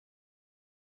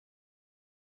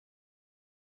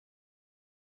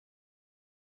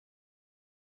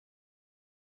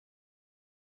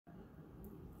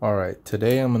Alright,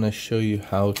 today I'm going to show you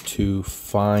how to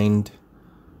find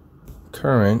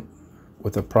current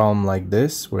with a problem like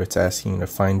this where it's asking you to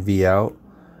find V out,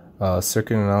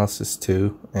 circuit analysis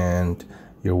 2, and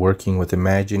you're working with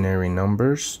imaginary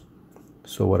numbers.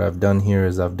 So what I've done here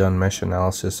is I've done mesh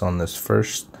analysis on this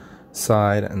first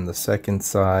side and the second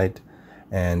side,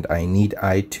 and I need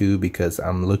I2 because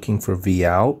I'm looking for V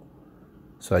out.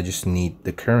 So I just need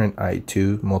the current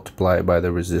I2 multiplied by the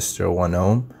resistor 1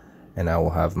 ohm, and I will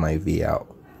have my V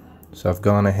out. So I've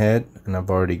gone ahead and I've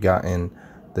already gotten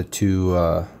the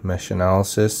two mesh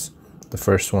analysis. The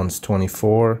first one's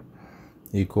 24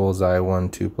 equals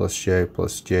I1 2 plus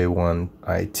J1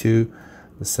 I2.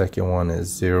 The second one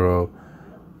is 0,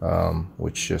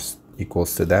 which just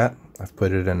equals to that. I've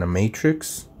put it in a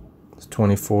matrix. It's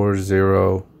 24,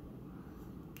 0,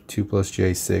 2 plus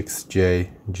J6,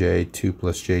 J, 2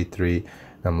 plus J3.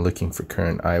 And I'm looking for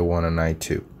current I1 and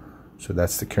I2. So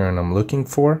that's the current I'm looking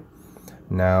for.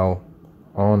 Now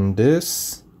on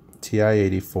this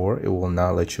TI-84, it will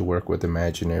not let you work with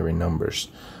imaginary numbers.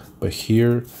 But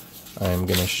here I'm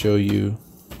going to show you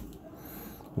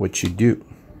what you do.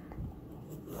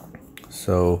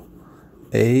 So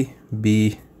A,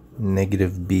 B,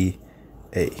 negative B,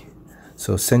 A.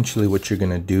 So essentially what you're going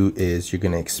to do is you're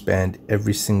going to expand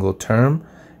every single term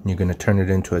and you're going to turn it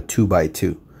into a 2 by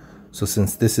 2. So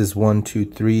since this is 1, 2,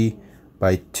 3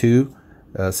 by 2,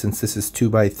 since this is 2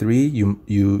 by 3,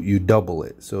 you double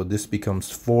it. So this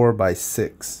becomes 4 by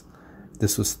 6. If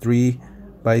this was 3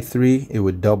 by 3, it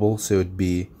would double, so it would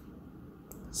be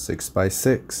 6 by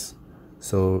 6.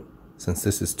 So since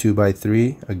this is 2 by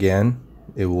 3, again,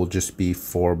 it will just be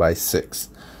 4 by 6.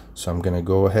 So I'm going to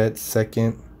go ahead,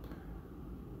 second.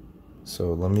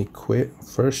 So let me quit.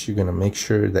 First, you're going to make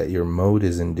sure that your mode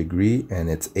is in degree and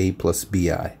it's A plus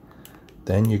BI.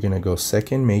 Then you're going to go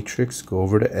second matrix, go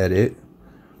over to edit,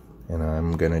 and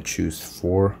I'm going to choose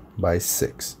 4 by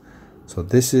 6. So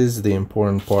this is the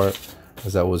important part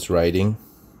as I was writing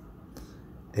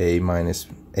A minus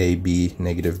A, B,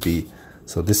 negative B.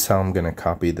 So this is how I'm going to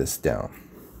copy this down.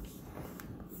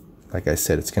 Like I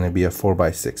said, it's going to be a 4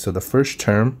 by 6. So the first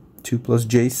term, 2 plus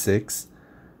J6,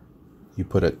 you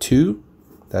put a 2,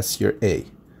 that's your A.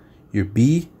 Your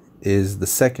B is the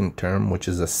second term, which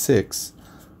is a 6.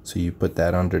 So you put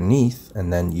that underneath,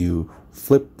 and then you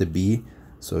flip the B,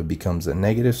 so it becomes a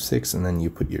negative 6, and then you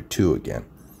put your 2 again.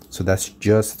 So that's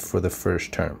just for the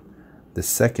first term. The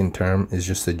second term is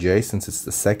just a J, since it's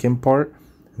the second part,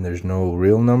 and there's no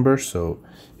real number, so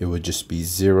it would just be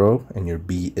 0, and your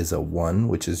B is a 1,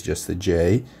 which is just a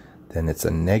J. Then it's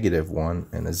a negative 1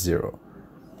 and a 0.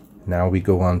 Now we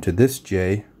go on to this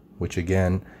J, which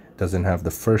again doesn't have the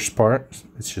first part,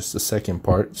 it's just the second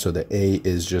part, so the A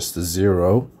is just a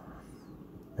 0,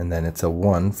 and then it's a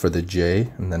 1 for the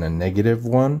J, and then a negative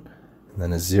 1, and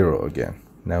then a 0 again.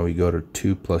 Now we go to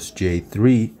 2 plus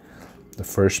J3. The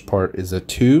first part is a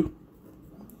 2,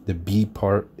 the B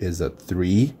part is a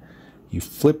 3, you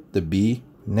flip the B,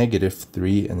 negative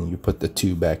 3, and then you put the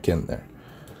 2 back in there.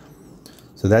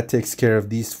 So that takes care of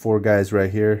these 4 guys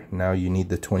right here. Now you need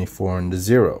the 24 and the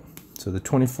 0. So the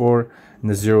 24 and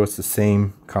the 0 is the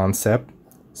same concept.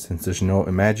 Since there's no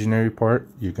imaginary part,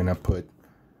 you're going to put,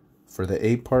 for the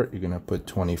A part, you're going to put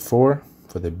 24.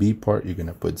 For the B part, you're going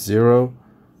to put 0.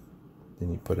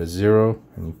 Then you put a 0,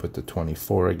 and you put the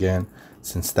 24 again.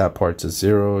 Since that part's a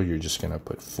 0, you're just going to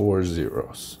put 4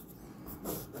 zeros.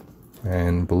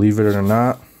 And believe it or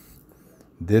not,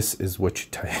 this is what you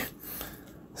type.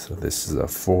 So this is a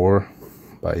 4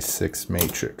 by 6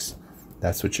 matrix.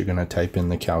 That's what you're going to type in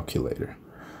the calculator.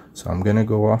 So I'm going to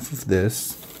go off of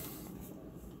this.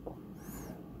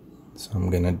 So I'm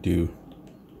going to do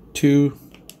 2,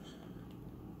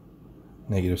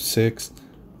 negative 6,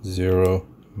 0,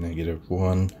 negative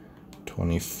 1,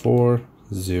 24,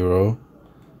 0,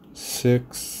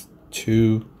 6,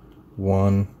 2,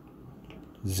 1,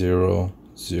 0,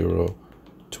 0,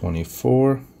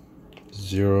 24,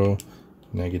 0,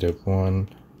 negative 1,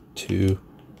 2,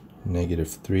 negative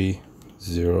 3,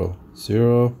 0,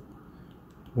 0,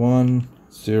 1,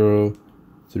 0,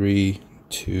 3,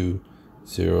 2,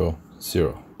 0,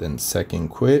 0. Then second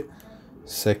quit,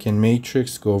 second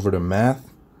matrix, go over to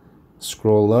math,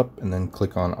 scroll up, and then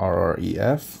click on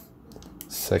RREF.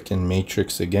 Second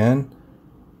matrix again.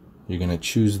 You're going to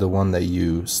choose the one that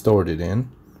you stored it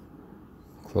in,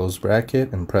 close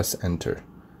bracket, and press enter.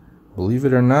 Believe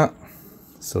it or not,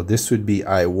 so this would be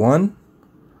I1,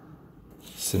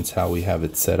 since how we have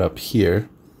it set up here,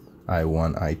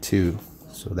 I1, I2.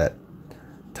 So that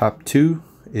top 2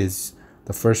 is,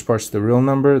 the first part's the real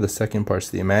number, the second part's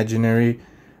the imaginary,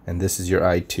 and this is your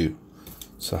I2.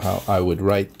 So how I would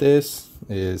write this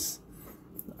is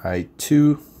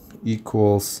I2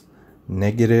 equals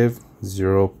negative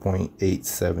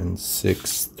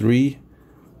 0.8763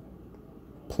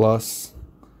 plus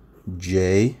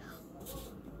J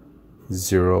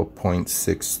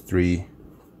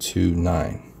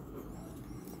 0.6329.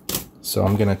 So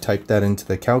I'm going to type that into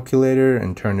the calculator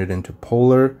and turn it into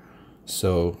polar.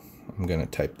 So I'm going to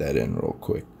type that in real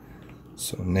quick.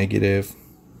 So negative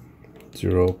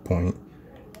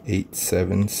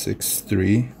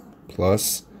 0.8763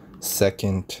 plus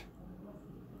second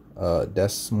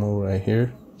decimal right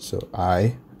here. So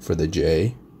I for the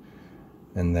J,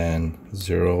 and then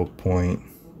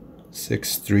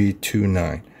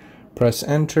 0.6329. Press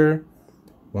enter.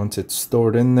 Once it's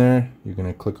stored in there, you're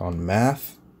going to click on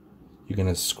math. You're going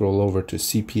to scroll over to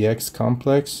CPX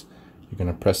complex. You're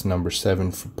going to press number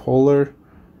 7 for polar,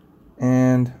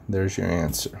 and there's your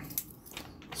answer.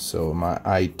 So my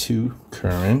I2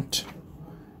 current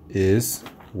is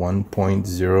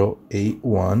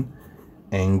 1.081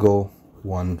 angle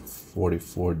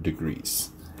 144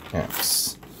 degrees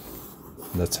amps.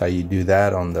 That's how you do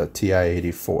that on the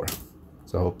TI-84.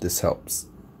 So I hope this helps.